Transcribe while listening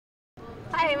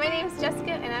Hi, my name is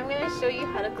Jessica and I'm going to show you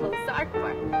how to close the ARC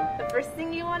bar. The first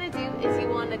thing you want to do is you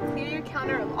want to clear your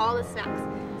counter of all the snacks.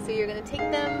 So you're going to take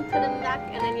them, put them back,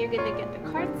 and then you're going to get the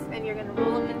carts and you're going to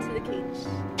roll them into the cage.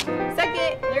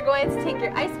 Second, you're going to take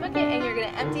your ice bucket and you're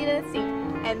going to empty it in the sink.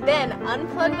 And then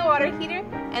unplug the water heater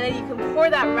and then you can pour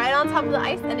that right on top of the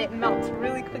ice and it melts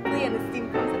really quickly and the steam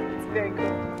comes up. It's very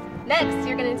cool. Next,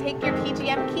 you're going to take your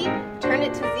PGM key, turn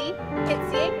it to Z, hit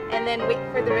CA, and then wait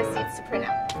for the receipts to print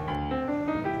out.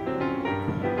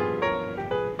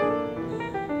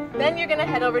 Then you're going to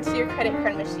head over to your credit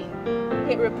card machine.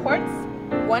 Hit reports,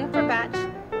 1 for batch,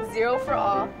 0 for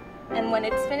all, and when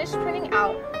it's finished printing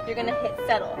out, you're going to hit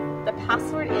settle. The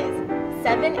password is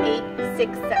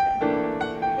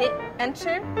 7867. Hit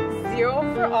enter, 0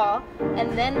 for all,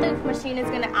 and then the machine is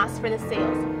going to ask for the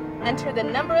sales. Enter the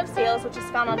number of sales, which is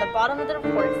found on the bottom of the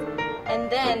reports, and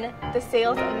then the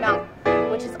sales amount,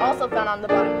 which is also found on the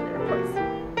bottom of the reports.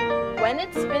 When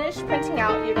it's finished printing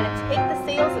out, you're going to take the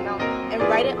sales amount and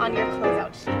write it on your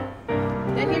closeout sheet.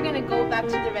 Then you're going to go back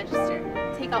to the register.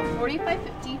 Take out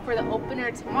 $45.50 for the opener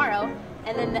tomorrow,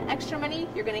 and then the extra money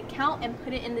you're going to count and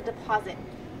put it in the deposit.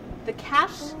 The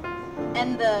cash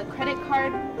and the credit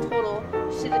card total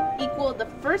should equal the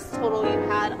first total you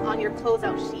had on your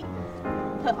closeout sheet.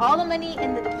 Put all the money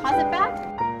in the deposit bag,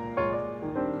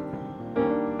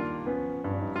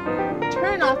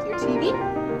 turn off your TV,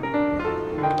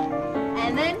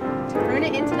 and then turn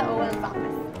it into the OM box.